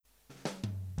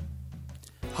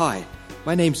Hi,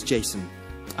 my name's Jason.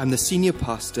 I'm the senior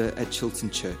pastor at Chilton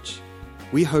Church.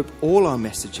 We hope all our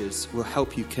messages will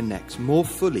help you connect more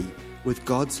fully with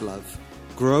God's love,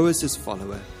 grow as His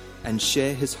follower, and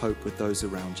share His hope with those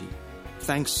around you.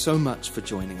 Thanks so much for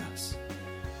joining us.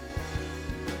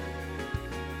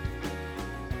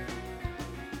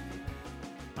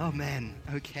 Oh man,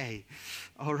 okay.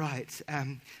 All right.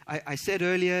 I said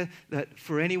earlier that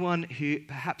for anyone who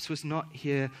perhaps was not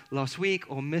here last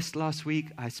week or missed last week,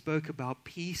 I spoke about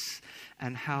peace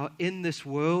and how in this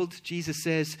world, Jesus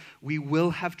says, we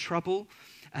will have trouble,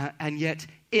 and yet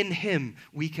in Him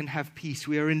we can have peace.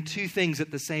 We are in two things at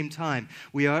the same time.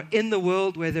 We are in the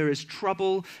world where there is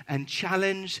trouble and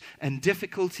challenge and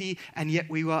difficulty, and yet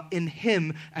we are in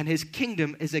Him, and His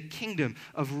kingdom is a kingdom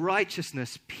of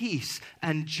righteousness, peace,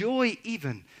 and joy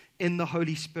even in the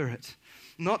Holy Spirit.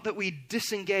 Not that we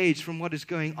disengage from what is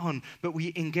going on, but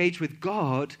we engage with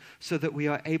God so that we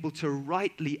are able to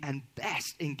rightly and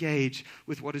best engage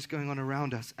with what is going on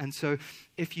around us. And so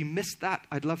if you missed that,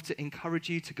 I'd love to encourage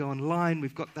you to go online.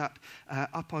 We've got that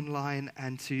up online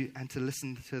and to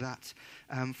listen to that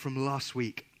from last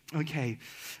week. Okay.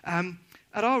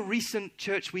 At our recent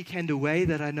church weekend away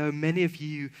that I know many of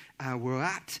you were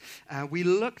at, we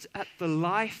looked at the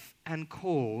life and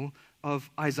call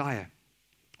of Isaiah,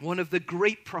 one of the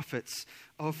great prophets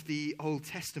of the Old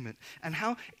Testament, and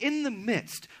how in the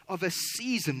midst of a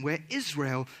season where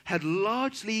Israel had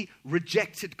largely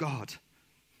rejected God,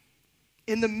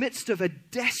 in the midst of a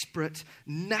desperate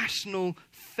national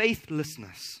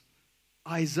faithlessness,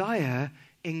 Isaiah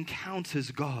encounters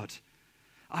God.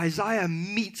 Isaiah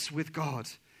meets with God,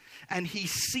 and he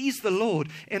sees the Lord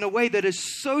in a way that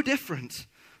is so different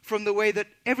from the way that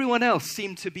everyone else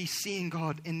seemed to be seeing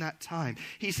God in that time.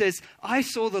 He says, I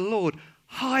saw the Lord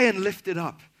high and lifted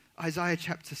up, Isaiah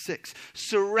chapter 6,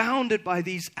 surrounded by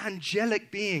these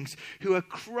angelic beings who are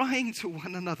crying to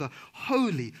one another,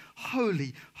 holy,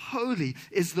 holy, holy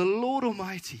is the Lord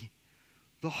Almighty.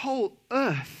 The whole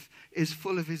earth is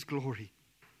full of His glory.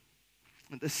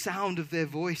 At the sound of their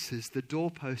voices, the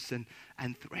doorposts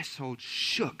and thresholds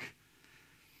shook.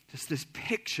 Just this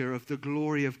picture of the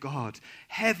glory of God,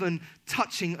 heaven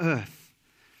touching earth,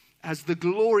 as the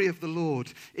glory of the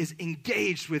Lord is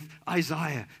engaged with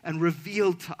Isaiah and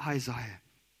revealed to Isaiah.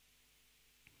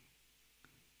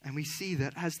 And we see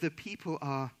that as the people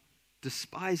are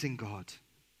despising God,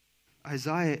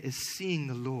 Isaiah is seeing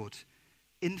the Lord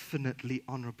infinitely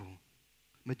honorable,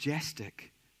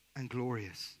 majestic, and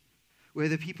glorious. Where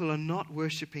the people are not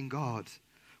worshiping God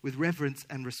with reverence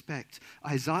and respect,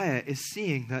 Isaiah is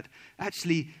seeing that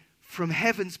actually from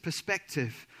heaven's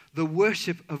perspective, the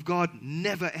worship of God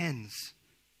never ends.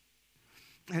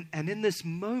 And in this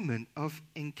moment of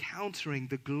encountering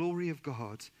the glory of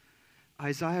God,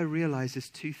 Isaiah realizes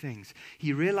two things.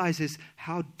 He realizes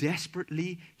how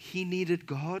desperately he needed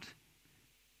God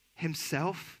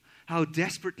himself, how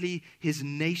desperately his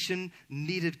nation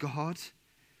needed God.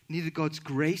 Needed God's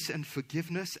grace and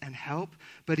forgiveness and help,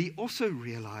 but he also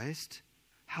realized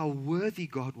how worthy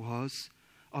God was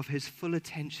of His full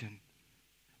attention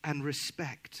and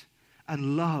respect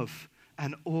and love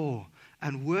and awe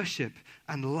and worship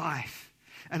and life.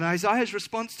 And Isaiah's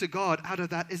response to God out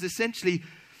of that is essentially,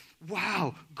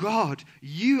 wow, God,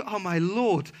 you are my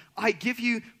Lord. I give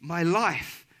you my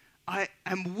life. I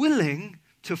am willing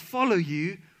to follow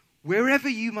you wherever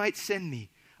you might send me.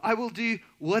 I will do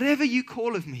whatever you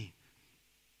call of me.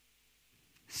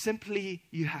 Simply,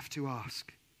 you have to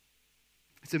ask.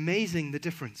 It's amazing the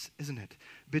difference, isn't it,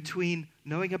 between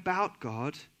knowing about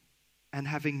God and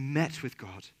having met with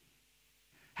God.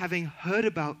 Having heard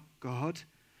about God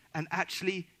and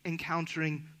actually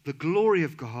encountering the glory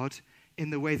of God in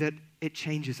the way that it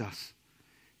changes us.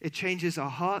 It changes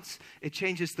our hearts. It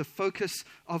changes the focus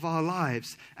of our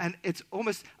lives. And it's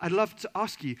almost, I'd love to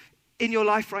ask you, in your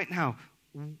life right now,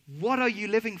 what are you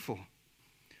living for?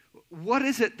 What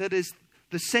is it that is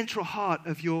the central heart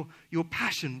of your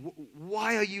passion?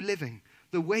 Why are you living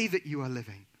the way that you are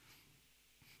living?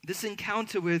 This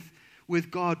encounter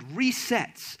with God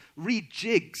resets,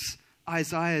 rejigs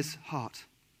Isaiah's heart.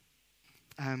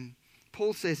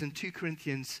 Paul says in 2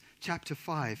 Corinthians chapter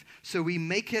 5, so we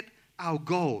make it our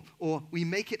goal, or we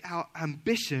make it our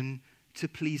ambition to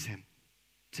please Him,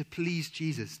 to please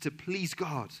Jesus, to please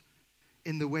God.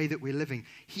 In the way that we're living.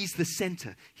 He's the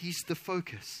center. He's the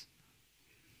focus.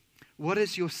 What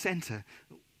is your center?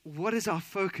 What is our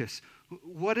focus?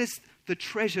 What is the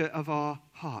treasure of our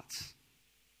hearts?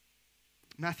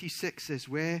 Matthew 6 says,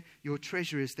 where your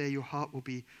treasure is, there your heart will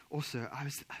be also. I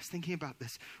was thinking about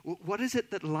this. What is it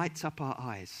that lights up our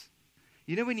eyes?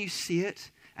 You know when you see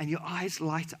it and your eyes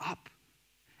light up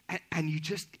and you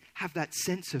just have that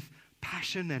sense of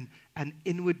passion and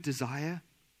inward desire?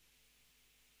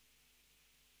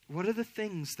 What are the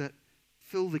things that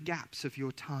fill the gaps of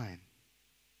your time?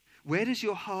 Where does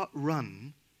your heart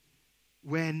run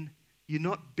when you're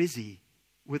not busy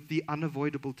with the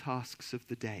unavoidable tasks of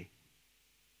the day?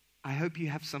 I hope you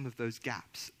have some of those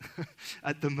gaps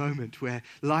at the moment where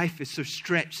life is so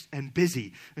stretched and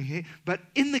busy. Okay? But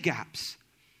in the gaps,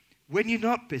 when you're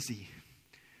not busy,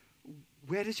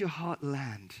 where does your heart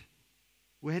land?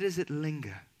 Where does it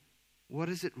linger? What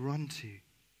does it run to?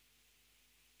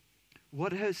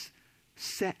 What has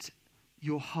set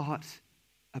your heart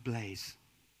ablaze?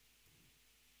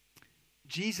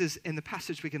 Jesus, in the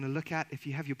passage we're going to look at, if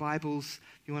you have your Bibles,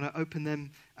 if you want to open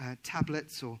them,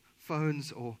 tablets or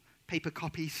phones or paper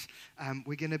copies,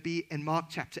 we're going to be in Mark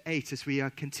chapter 8 as we are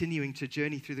continuing to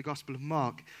journey through the Gospel of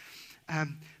Mark.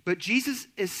 But Jesus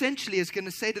essentially is going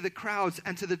to say to the crowds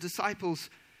and to the disciples,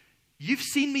 you've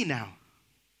seen me now.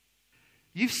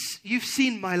 You've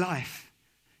seen my life.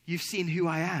 You've seen who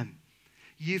I am.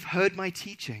 You've heard my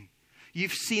teaching.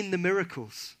 You've seen the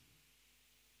miracles.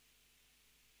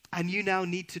 And you now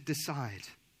need to decide,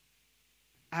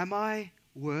 am I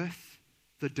worth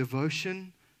the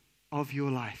devotion of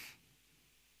your life?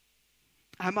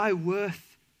 Am I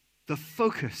worth the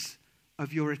focus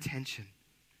of your attention?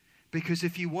 Because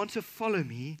if you want to follow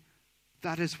me,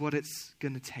 that is what it's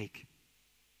going to take.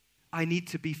 I need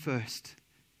to be first,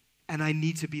 and I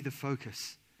need to be the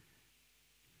focus.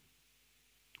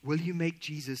 Will you make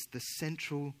Jesus the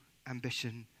central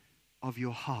ambition of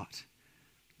your heart?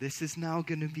 This is now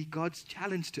going to be God's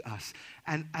challenge to us.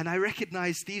 And I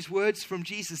recognize these words from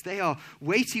Jesus, they are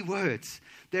weighty words.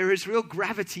 There is real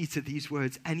gravity to these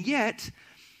words. And yet,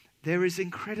 there is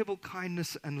incredible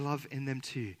kindness and love in them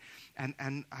too.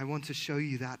 And I want to show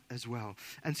you that as well.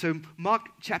 And so Mark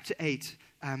chapter 8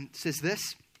 says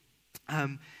this.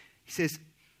 He says,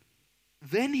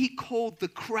 then he called the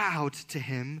crowd to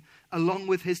him along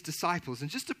with his disciples. And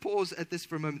just to pause at this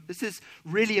for a moment, this is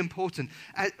really important.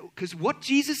 Because what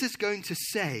Jesus is going to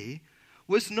say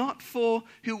was not for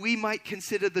who we might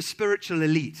consider the spiritual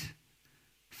elite,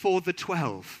 for the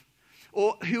 12.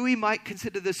 Or who we might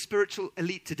consider the spiritual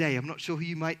elite today. I'm not sure who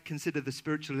you might consider the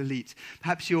spiritual elite.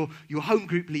 Perhaps your home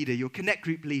group leader, your connect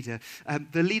group leader,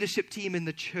 the leadership team in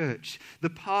the church, the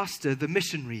pastor, the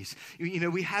missionaries. You know,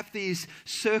 we have these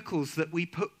circles that we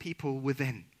put people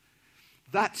within.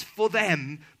 That's for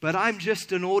them, but I'm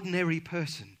just an ordinary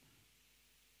person.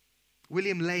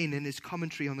 William Lane, in his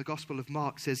commentary on the Gospel of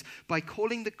Mark, says, by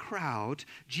calling the crowd,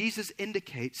 Jesus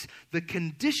indicates the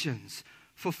conditions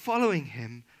for following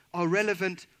him are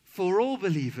relevant for all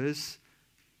believers,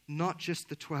 not just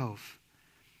the 12.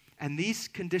 And these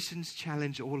conditions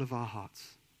challenge all of our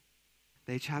hearts.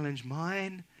 They challenge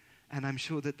mine, and I'm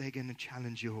sure that they're going to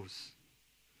challenge yours.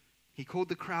 He called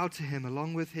the crowd to him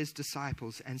along with his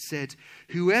disciples and said,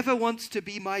 whoever wants to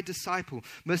be my disciple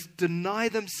must deny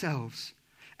themselves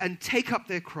and take up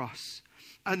their cross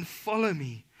and follow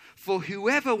me. For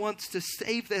whoever wants to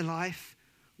save their life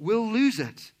will lose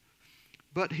it.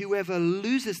 But whoever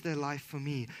loses their life for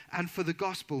me and for the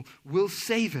gospel will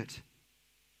save it.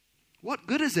 What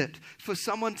good is it for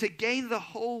someone to gain the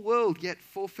whole world yet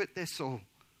forfeit their soul?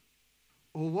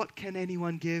 Or what can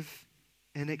anyone give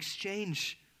in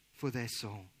exchange for their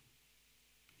soul?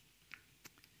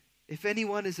 If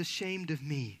anyone is ashamed of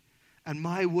me and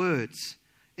my words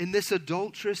in this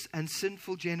adulterous and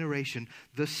sinful generation,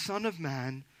 the Son of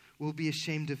Man will be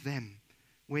ashamed of them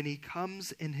when he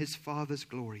comes in his Father's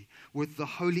glory with the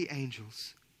holy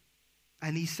angels.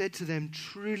 And he said to them,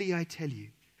 truly I tell you,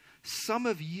 some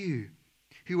of you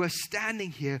who are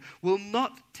standing here will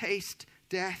not taste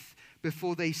death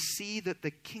before they see that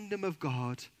the kingdom of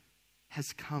God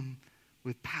has come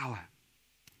with power.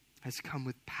 Has come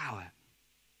with power.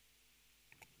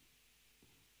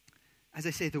 As I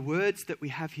say, the words that we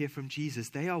have here from Jesus,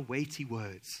 they are weighty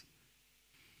words.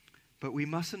 But we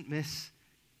mustn't miss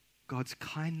God's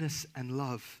kindness and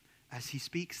love as he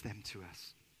speaks them to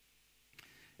us.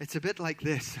 It's a bit like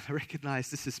this. I recognize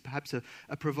this is perhaps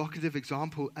a provocative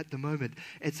example at the moment.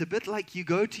 It's a bit like you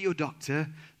go to your doctor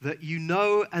that you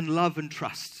know and love and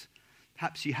trust.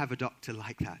 Perhaps you have a doctor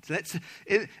like that. Let's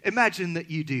imagine that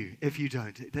you do, if you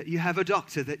don't. That you have a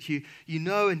doctor that you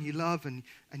know and you love and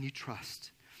you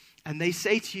trust. And they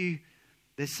say to you,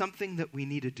 there's something that we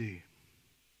need to do.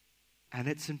 And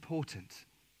it's important.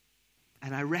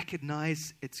 And I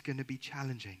recognize it's going to be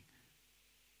challenging.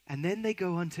 And then they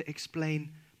go on to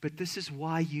explain, but this is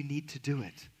why you need to do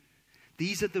it.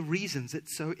 These are the reasons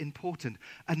it's so important.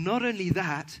 And not only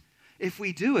that, if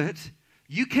we do it,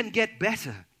 you can get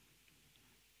better.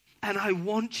 And I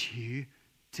want you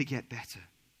to get better.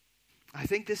 I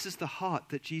think this is the heart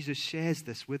that Jesus shares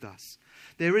this with us.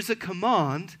 There is a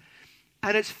command,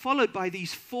 and it's followed by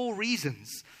these 4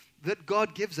 reasons that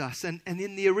God gives us. And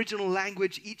in the original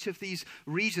language, each of these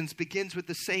reasons begins with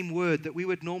the same word that we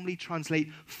would normally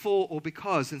translate for or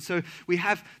because. And so we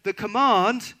have the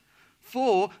command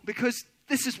for because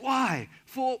this is why,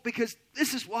 for because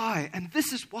this is why, and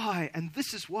this is why, and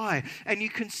this is why. And you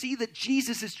can see that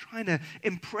Jesus is trying to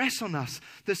impress on us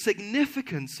the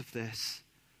significance of this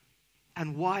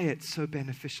and why it's so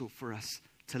beneficial for us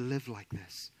to live like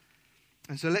this.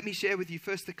 And so let me share with you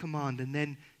first the command and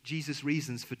then Jesus'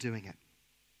 reasons for doing it.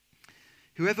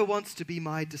 Whoever wants to be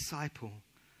my disciple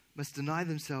must deny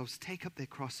themselves, take up their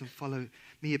cross and follow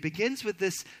me. It begins with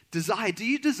this desire. Do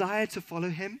you desire to follow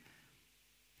him?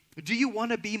 Do you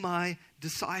want to be my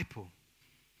disciple?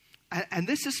 And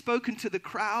this is spoken to the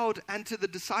crowd and to the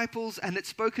disciples, and it's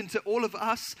spoken to all of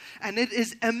us, and it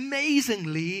is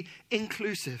amazingly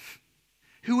inclusive.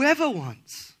 Whoever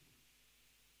wants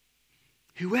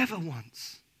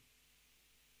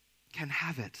can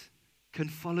have it, can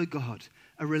follow God,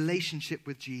 a relationship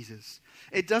with Jesus.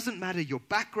 It doesn't matter your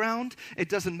background, it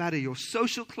doesn't matter your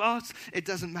social class, it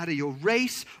doesn't matter your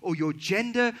race or your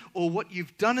gender or what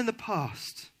you've done in the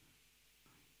past.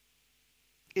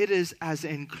 It is as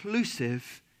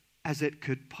inclusive as it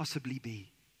could possibly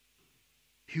be.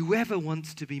 Whoever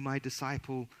wants to be my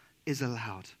disciple is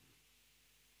allowed.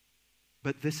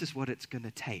 But this is what it's going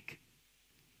to take.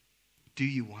 Do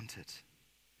you want it?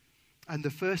 And the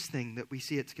first thing that we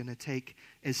see it's going to take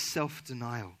is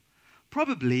self-denial.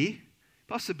 Possibly,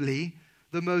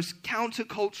 the most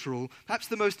countercultural, perhaps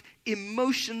the most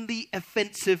emotionally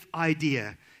offensive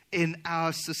idea in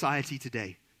our society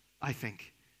today, I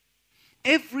think.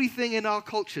 Everything in our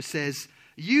culture says,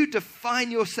 you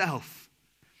define yourself.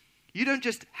 You don't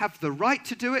just have the right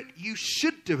to do it, you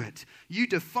should do it. You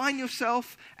define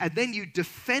yourself, and then you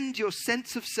defend your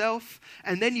sense of self,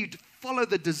 and then you follow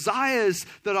the desires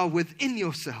that are within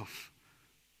yourself.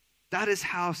 That is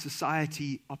how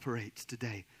society operates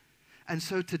today. And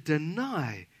so to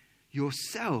deny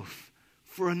yourself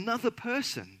for another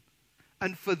person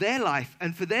and for their life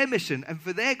and for their mission and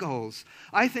for their goals,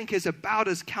 I think is about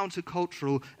as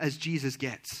countercultural as Jesus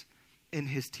gets in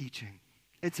his teaching.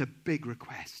 It's a big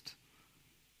request.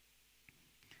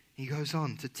 He goes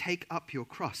on to take up your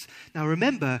cross. Now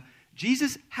remember,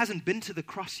 Jesus hasn't been to the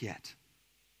cross yet.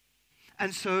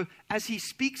 And so as he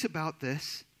speaks about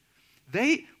this,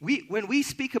 when we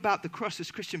speak about the cross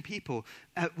as Christian people,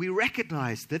 we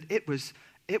recognize that it was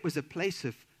a place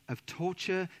of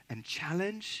torture and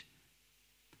challenge.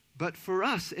 But for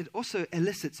us, it also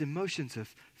elicits emotions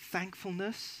of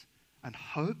thankfulness and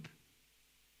hope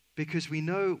because we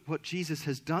know what Jesus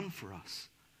has done for us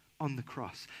on the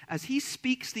cross. As he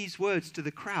speaks these words to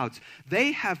the crowds,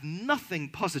 they have nothing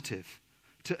positive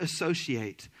to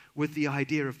associate with the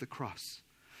idea of the cross.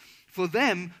 For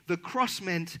them, the cross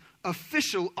meant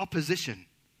official opposition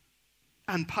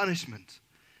and punishment.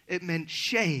 It meant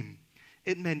shame,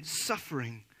 it meant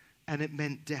suffering, and it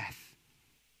meant death.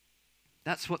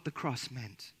 That's what the cross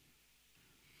meant.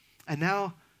 And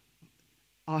now,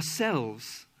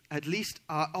 ourselves, at least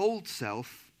our old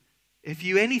self, if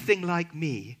you're anything like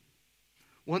me,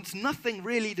 wants nothing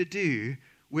really to do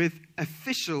with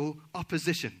official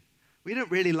opposition. We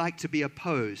don't really like to be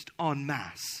opposed en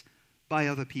masse by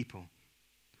other people.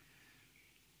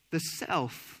 The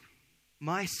self,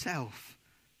 myself,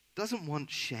 doesn't want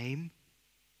shame,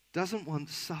 doesn't want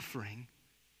suffering,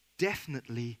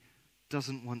 definitely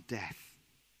doesn't want death.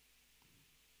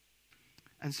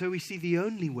 And so we see the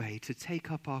only way to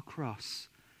take up our cross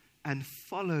and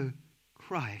follow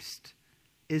Christ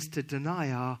is to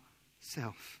deny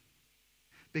ourself.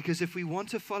 Because if we want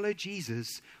to follow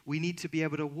Jesus, we need to be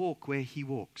able to walk where he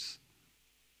walks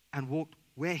and walk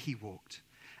where he walked.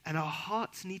 And our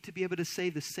hearts need to be able to say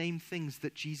the same things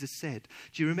that Jesus said.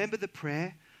 Do you remember the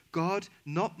prayer? God,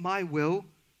 not my will,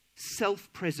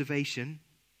 self-preservation,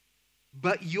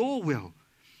 but your will.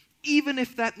 Even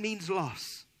if that means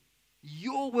loss,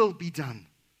 your will be done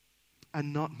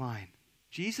and not mine.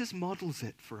 Jesus models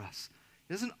it for us.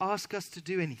 He doesn't ask us to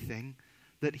do anything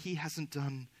that he hasn't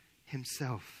done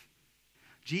himself.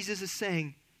 Jesus is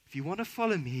saying, if you want to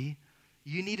follow me,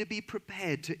 you need to be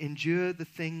prepared to endure the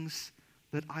things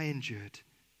that I endured.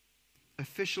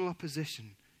 Official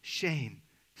opposition, shame,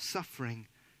 suffering,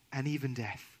 and even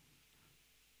death.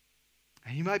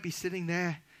 And you might be sitting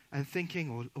there and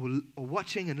thinking, or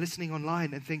watching and listening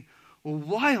online and think, well,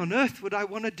 why on earth would I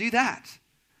want to do that?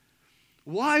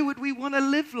 Why would we want to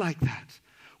live like that?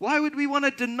 Why would we want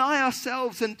to deny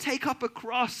ourselves and take up a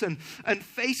cross and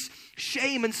face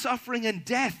shame and suffering and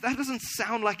death? That doesn't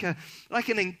sound like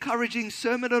an encouraging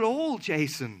sermon at all,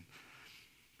 Jason,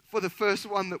 for the first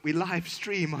one that we live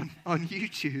stream on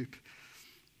YouTube.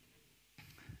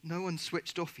 No one's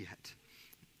switched off yet.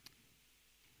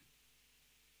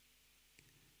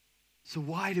 So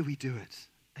why do we do it?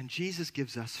 And Jesus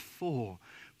gives us 4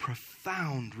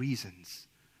 profound reasons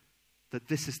that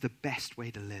this is the best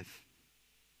way to live.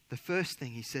 The first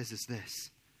thing he says is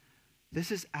this: this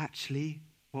is actually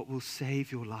what will save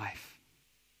your life.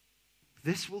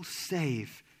 This will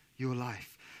save your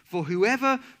life. For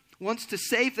whoever wants to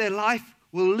save their life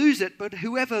will lose it, but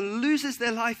whoever loses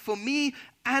their life for me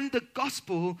and the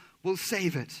gospel will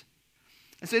save it.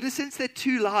 And so in a sense, there are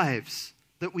 2 lives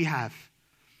that we have.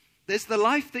 There's the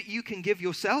life that you can give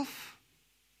yourself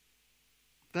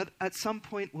that at some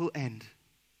point will end.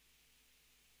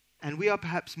 And we are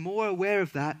perhaps more aware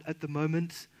of that at the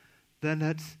moment than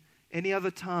at any other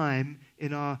time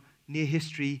in our near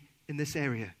history in this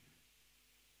area.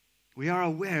 We are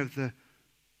aware of the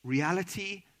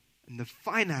reality and the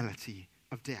finality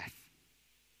of death.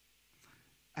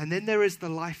 And then there is the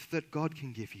life that God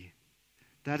can give you.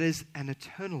 That is an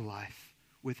eternal life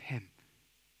with Him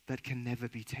that can never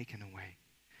be taken away.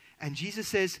 And Jesus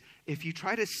says, if you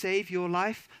try to save your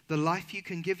life, the life you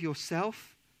can give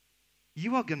yourself,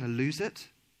 you are going to lose it.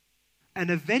 And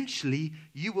eventually,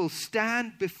 you will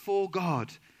stand before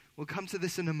God. We'll come to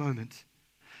this in a moment.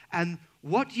 And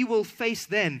what you will face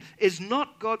then is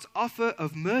not God's offer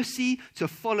of mercy to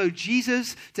follow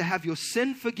Jesus, to have your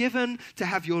sin forgiven, to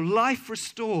have your life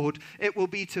restored. It will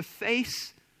be to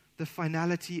face the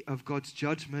finality of God's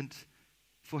judgment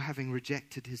for having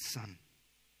rejected His Son.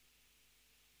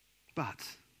 But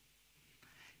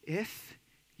if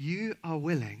you are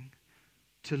willing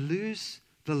to lose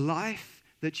the life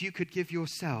that you could give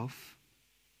yourself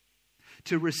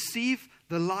to receive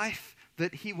the life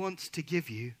that He wants to give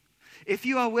you, if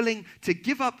you are willing to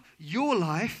give up your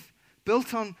life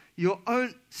built on your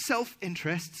own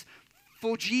self-interests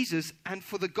for Jesus and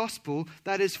for the gospel,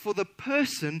 that is for the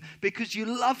person because you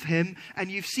love Him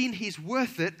and you've seen He's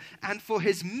worth it, and for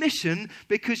His mission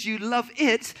because you love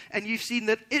it and you've seen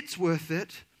that it's worth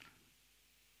it,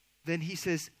 then He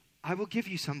says, I will give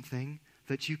you something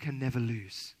that you can never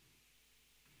lose,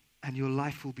 and your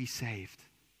life will be saved.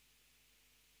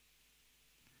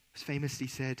 As famously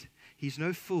said, he's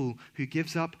no fool who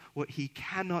gives up what he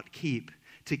cannot keep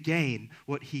to gain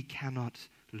what he cannot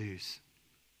lose.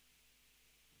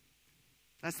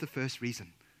 That's the first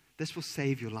reason. This will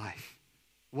save your life.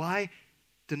 Why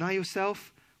deny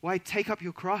yourself? Why take up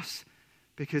your cross?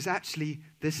 Because actually,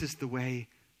 this is the way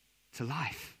to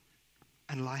life,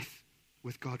 and life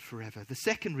with God forever. The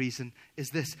second reason is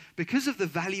this: because of the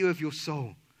value of your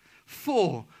soul.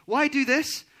 4, why do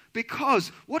this? Because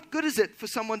what good is it for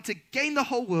someone to gain the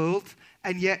whole world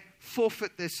and yet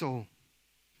forfeit their soul?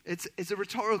 It's a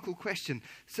rhetorical question.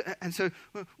 So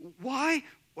why?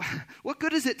 What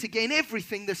good is it to gain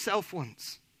everything the self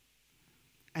wants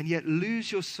and yet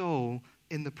lose your soul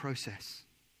in the process?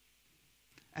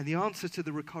 And the answer to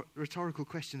the rhetorical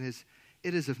question is,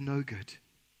 it is of no good.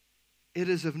 It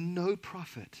is of no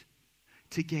profit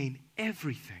to gain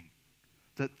everything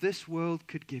that this world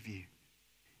could give you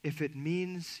if it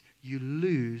means you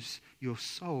lose your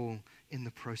soul in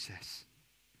the process.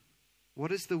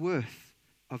 What is the worth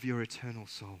of your eternal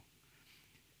soul?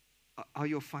 Are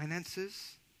your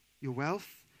finances, your wealth,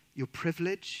 your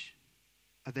privilege,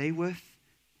 are they worth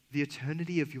the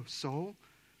eternity of your soul?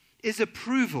 Is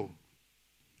approval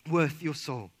worth your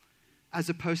soul as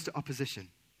opposed to opposition?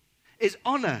 Is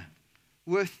honor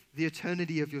worth the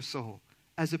eternity of your soul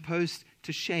as opposed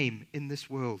to shame in this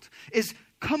world? Is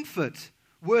comfort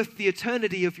worth the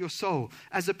eternity of your soul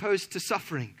as opposed to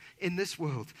suffering in this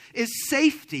world? Is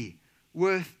safety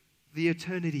worth the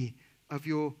eternity of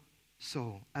your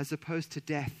soul as opposed to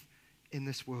death in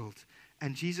this world?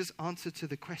 And Jesus' answer to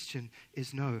the question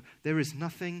is no. There is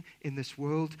nothing in this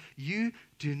world. You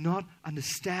do not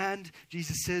understand,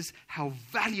 Jesus says, how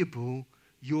valuable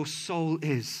your soul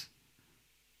is.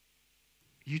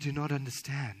 You do not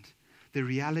understand the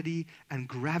reality and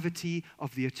gravity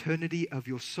of the eternity of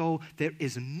your soul. There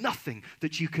is nothing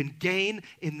that you can gain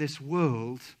in this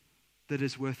world that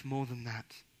is worth more than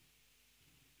that.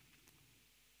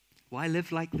 Why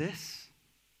live like this?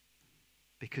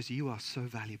 Because you are so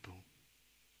valuable.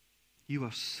 You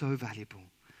are so valuable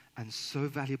and so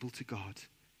valuable to God.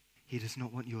 He does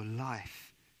not want your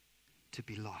life to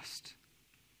be lost.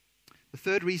 The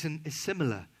third reason is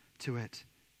similar to it.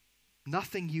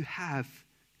 Nothing you have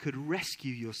could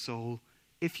rescue your soul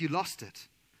if you lost it.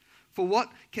 For what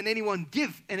can anyone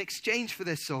give in exchange for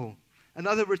their soul?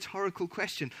 Another rhetorical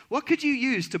question. What could you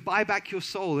use to buy back your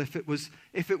soul if it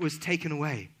was taken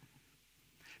away?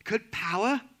 Could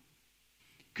power?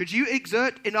 Could you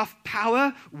exert enough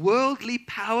power, worldly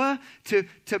power, to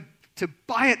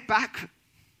buy it back?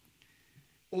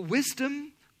 Or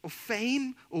wisdom, or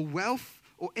fame, or wealth,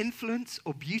 or influence,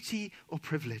 or beauty, or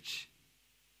privilege?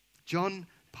 John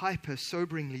Piper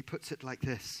soberingly puts it like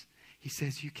this. He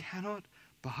says, you cannot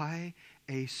buy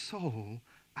a soul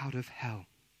out of hell.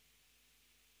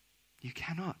 You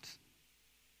cannot.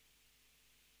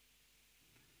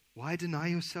 Why deny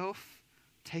yourself?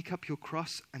 Take up your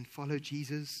cross and follow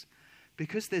Jesus?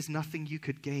 Because there's nothing you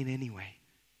could gain anyway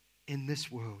in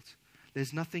this world.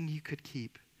 There's nothing you could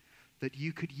keep that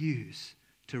you could use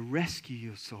to rescue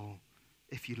your soul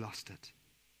if you lost it.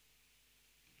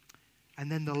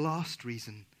 And then the last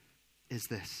reason is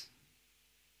this.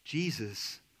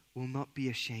 Jesus will not be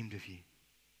ashamed of you.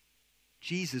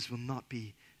 Jesus will not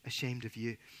be ashamed of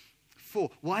you.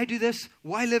 Why do this?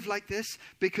 Why live like this?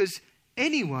 Because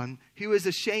anyone who is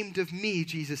ashamed of me,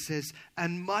 Jesus says,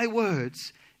 and my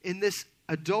words in this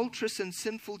adulterous and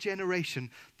sinful generation,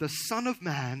 the Son of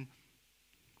Man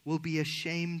will be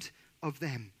ashamed of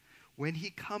them when he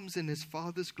comes in his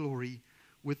Father's glory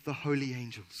with the holy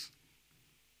angels.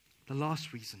 The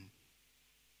last reason.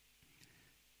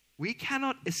 We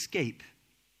cannot escape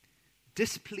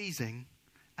displeasing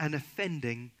and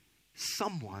offending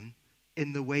someone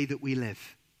in the way that we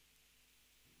live.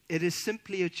 It is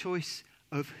simply a choice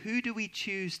of who do we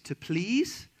choose to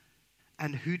please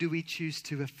and who do we choose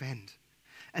to offend.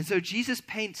 And so Jesus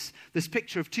paints this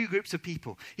picture of two groups of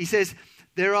people. He says,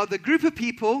 there are the group of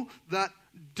people that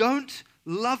don't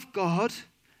love God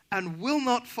and will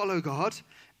not follow God.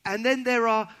 And then there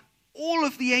are all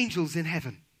of the angels in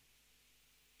heaven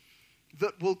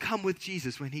that will come with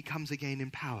Jesus when he comes again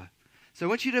in power. So I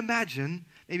want you to imagine,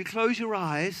 maybe close your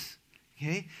eyes,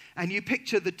 okay, and you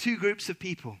picture the two groups of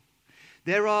people.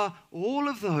 There are all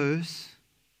of those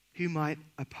who might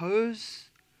oppose,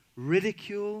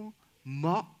 ridicule,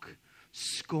 mock,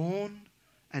 scorn,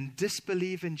 and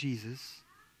disbelieve in Jesus.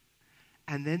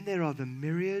 And then there are the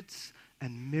myriads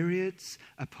and myriads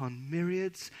upon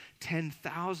myriads,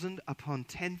 10,000 upon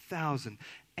 10,000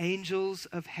 angels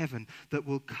of heaven that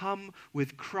will come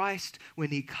with Christ when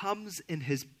he comes in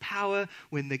his power,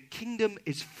 when the kingdom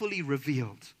is fully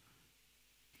revealed.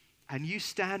 And you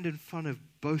stand in front of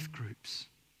both groups.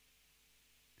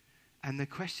 And the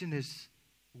question is,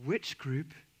 which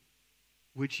group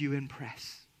would you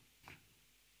impress?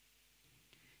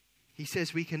 He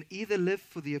says we can either live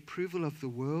for the approval of the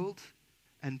world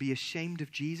and be ashamed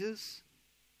of Jesus,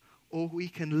 or we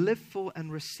can live for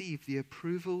and receive the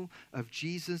approval of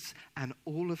Jesus and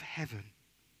all of heaven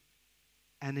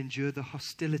and endure the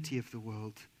hostility of the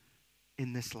world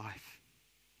in this life.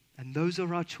 And those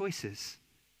are our choices,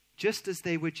 just as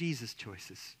they were Jesus'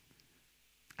 choices,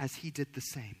 as he did the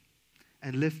same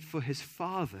and lived for his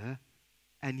Father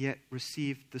and yet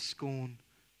received the scorn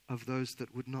of those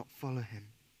that would not follow him.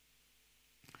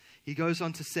 He goes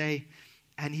on to say,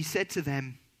 and he said to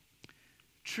them,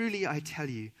 truly I tell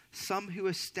you, some who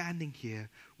are standing here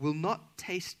will not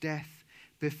taste death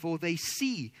before they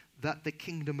see that the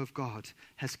kingdom of God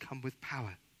has come with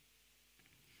power.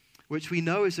 Which we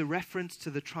know is a reference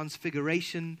to the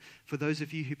transfiguration. For those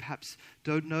of you who perhaps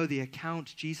don't know the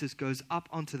account, Jesus goes up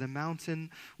onto the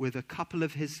mountain with a couple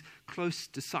of his close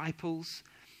disciples,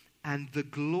 and the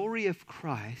glory of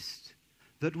Christ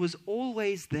that was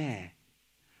always there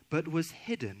but was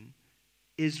hidden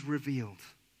is revealed.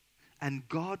 And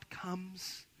God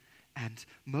comes, and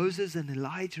Moses and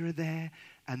Elijah are there,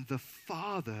 and the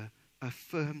Father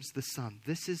affirms the Son.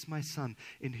 This is my Son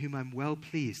in whom I'm well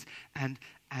pleased. And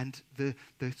the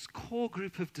core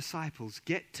group of disciples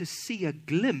get to see a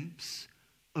glimpse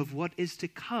of what is to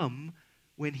come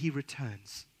when he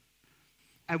returns.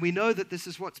 And we know that this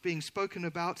is what's being spoken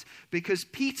about because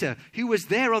Peter, who was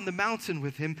there on the mountain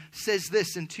with him, says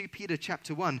this in 2 Peter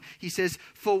chapter 1. He says,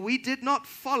 for we did not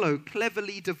follow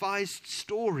cleverly devised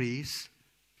stories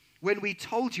when we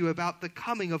told you about the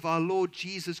coming of our Lord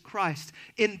Jesus Christ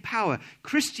in power.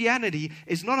 Christianity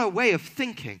is not a way of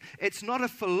thinking. It's not a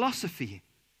philosophy.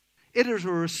 It is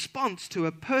a response to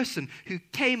a person who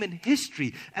came in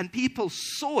history and people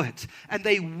saw it and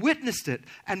they witnessed it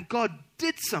and God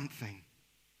did something.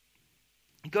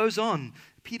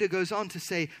 Peter goes on to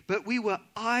say, but we were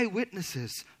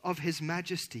eyewitnesses of his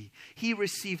majesty. He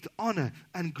received honor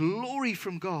and glory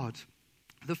from God,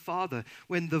 the Father,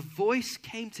 when the voice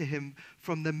came to him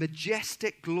from the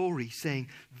majestic glory, saying,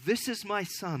 this is my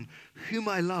Son, whom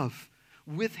I love.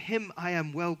 With him I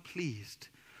am well pleased.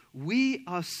 we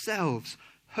ourselves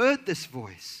heard this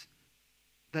voice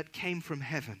that came from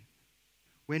heaven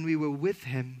when we were with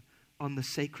him on the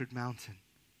sacred mountain.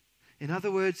 In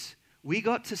other words, we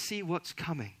got to see what's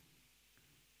coming.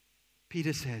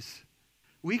 Peter says,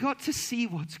 we got to see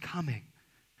what's coming.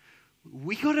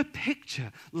 We got a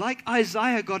picture, like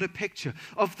Isaiah got a picture,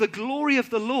 of the glory of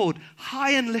the Lord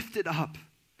high and lifted up.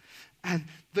 And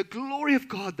the glory of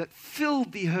God that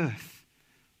filled the earth.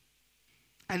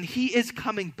 And he is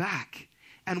coming back.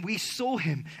 And we saw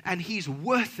him, and he's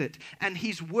worth it, and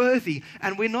he's worthy.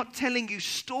 And we're not telling you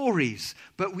stories,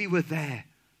 but we were there.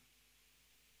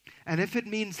 And if it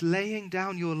means laying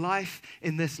down your life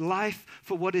in this life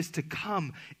for what is to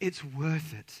come, it's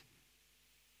worth it.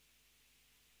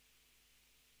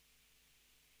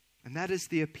 And that is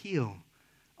the appeal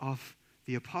of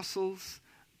the apostles,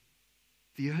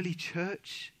 the early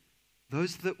church,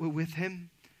 those that were with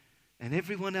him, and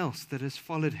everyone else that has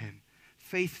followed him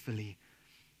faithfully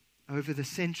over the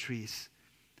centuries,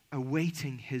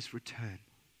 awaiting his return.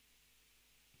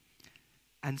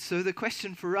 And so the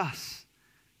question for us,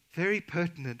 very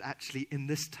pertinent actually in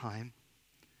this time,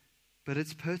 but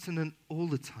it's pertinent all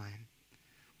the time.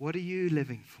 What are you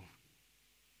living for?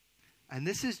 And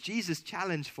this is Jesus'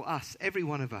 challenge for us, every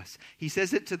one of us. He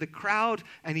says it to the crowd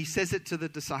and he says it to the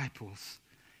disciples.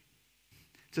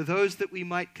 To those that we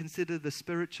might consider the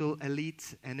spiritual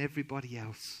elite and everybody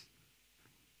else.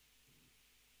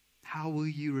 How will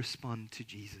you respond to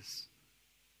Jesus?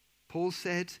 Paul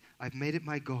said, I've made it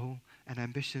my goal and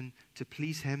ambition to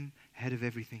please him ahead of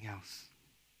everything else.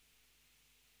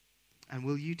 And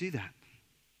will you do that?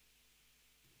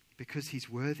 Because he's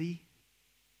worthy?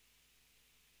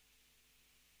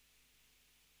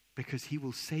 Because he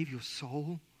will save your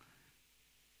soul?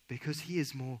 Because he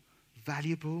is more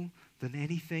valuable than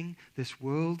anything this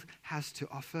world has to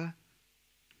offer?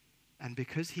 And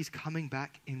because he's coming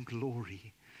back in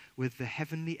glory with the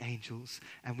heavenly angels,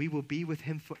 and we will be with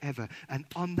him forever. And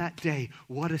on that day,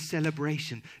 what a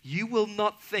celebration. You will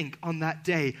not think on that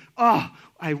day, oh,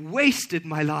 I wasted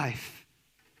my life.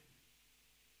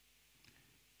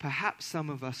 Perhaps some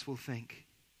of us will think,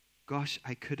 gosh,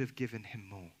 I could have given him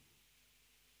more.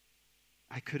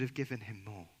 I could have given him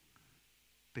more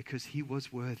because he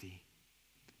was worthy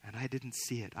and I didn't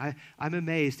see it. I'm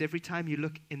amazed every time you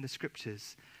look in the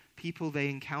scriptures, people, they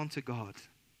encounter God.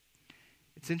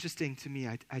 It's interesting to me.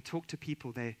 I talk to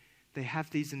people, they have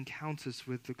these encounters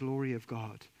with the glory of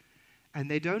God. And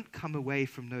they don't come away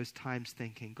from those times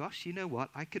thinking, gosh, you know what?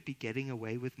 I could be getting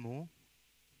away with more.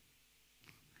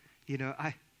 You know,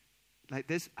 I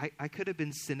could have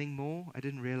been sinning more. I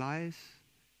didn't realize.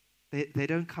 They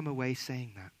don't come away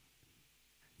saying that.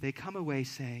 They come away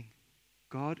saying,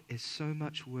 God is so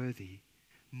much worthy,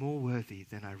 more worthy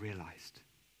than I realized.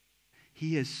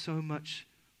 He is so much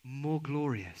more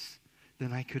glorious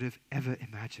than I could have ever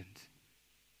imagined.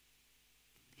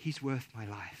 He's worth my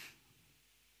life.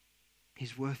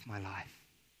 He's worth my life.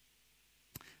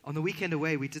 On the weekend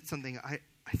away, we did something I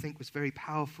think was very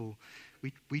powerful.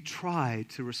 We tried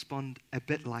to respond a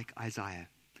bit like Isaiah.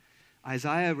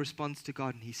 Isaiah responds to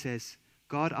God and he says,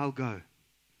 God, I'll go.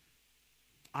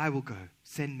 I will go.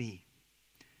 Send me.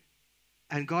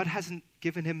 And God hasn't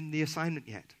given him the assignment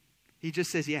yet. He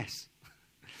just says yes.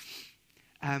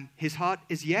 His heart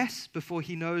is yes before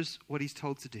he knows what he's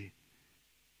told to do.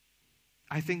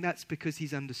 I think that's because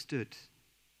he's understood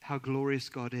how glorious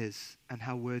God is and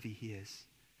how worthy he is.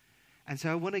 And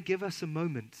so I want to give us a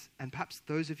moment, and perhaps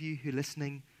those of you who are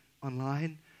listening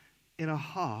online, in our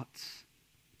hearts,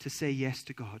 to say yes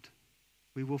to God.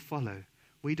 We will follow.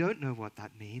 We don't know what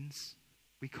that means.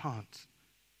 We can't.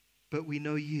 But we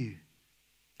know you.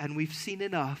 And we've seen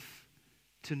enough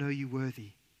to know you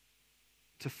worthy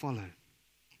to follow.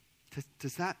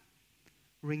 Does that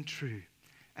ring true?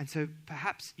 And so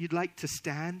perhaps you'd like to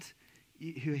stand,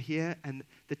 who are here, and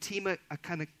the team are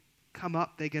kind of come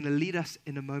up. They're going to lead us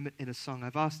in a moment in a song.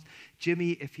 I've asked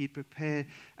Jimmy if he'd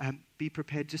be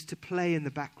prepared just to play in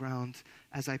the background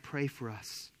as I pray for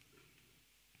us.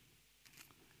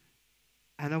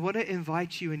 And I want to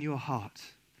invite you in your heart.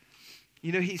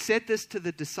 You know, he said this to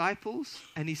the disciples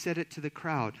and he said it to the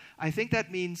crowd. I think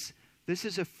that means this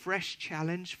is a fresh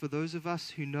challenge for those of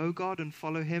us who know God and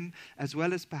follow him, as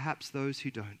well as perhaps those who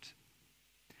don't.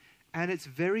 And it's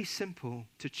very simple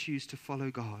to choose to follow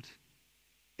God.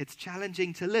 It's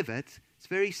challenging to live it. It's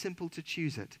very simple to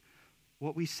choose it.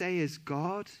 What we say is,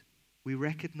 God, we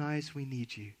recognize we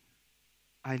need you.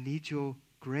 I need your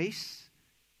grace.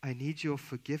 I need your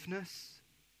forgiveness.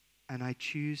 And I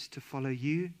choose to follow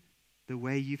you the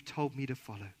way you've told me to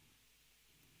follow.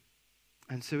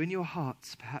 And so in your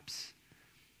hearts, perhaps,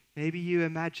 maybe you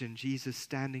imagine Jesus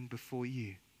standing before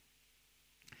you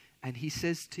And he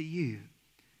says to you,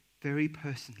 very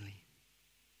personally,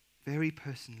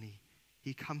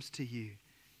 he comes to you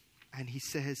and he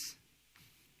says,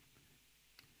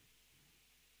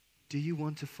 do you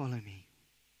want to follow me?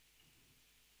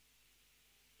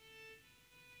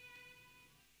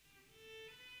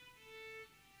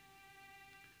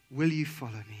 Will you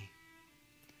follow me?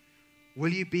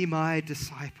 Will you be my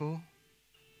disciple?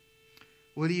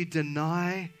 Will you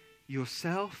deny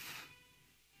yourself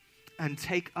and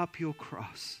take up your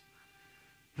cross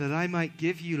that I might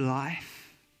give you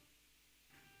life,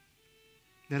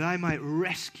 that I might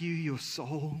rescue your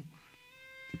soul,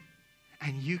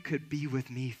 and you could be with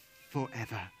me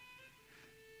forever?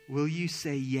 Will you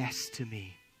say yes to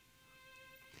me?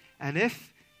 And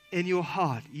if in your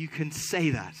heart you can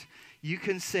say that, you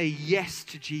can say yes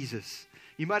to Jesus.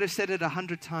 You might have said it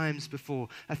 100 times before,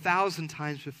 1,000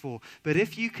 times before. But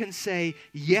if you can say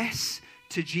yes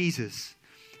to Jesus,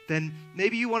 then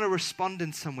maybe you want to respond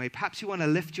in some way. Perhaps you want to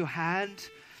lift your hand.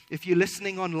 If you're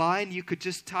listening online, you could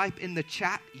just type in the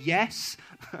chat, yes,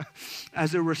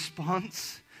 as a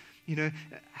response. You know,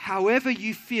 however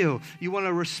you feel, you want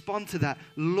to respond to that.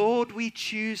 Lord, we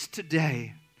choose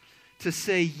today to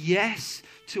say yes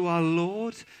to our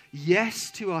Lord, yes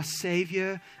to our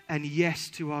Savior, and yes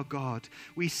to our God.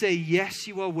 We say, yes,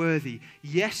 you are worthy.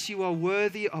 Yes, you are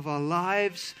worthy of our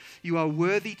lives. You are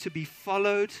worthy to be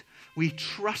followed. We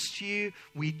trust you.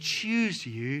 We choose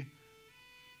you.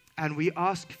 And we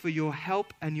ask for your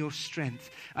help and your strength.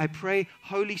 I pray,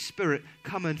 Holy Spirit,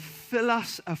 come and fill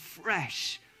us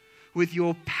afresh with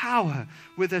your power,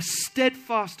 with a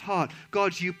steadfast heart.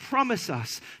 God, you promise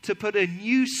us to put a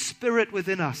new spirit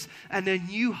within us and a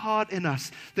new heart in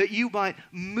us, that you might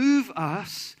move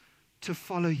us to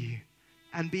follow you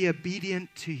and be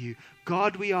obedient to you.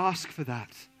 God, we ask for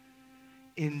that.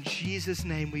 In Jesus'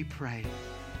 name we pray.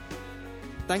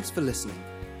 Thanks for listening.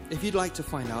 If you'd like to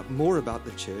find out more about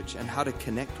the church and how to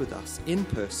connect with us in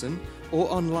person or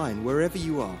online, wherever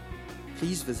you are,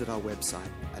 please visit our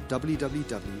website at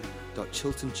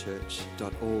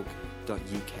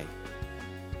www.chiltonchurch.org.uk.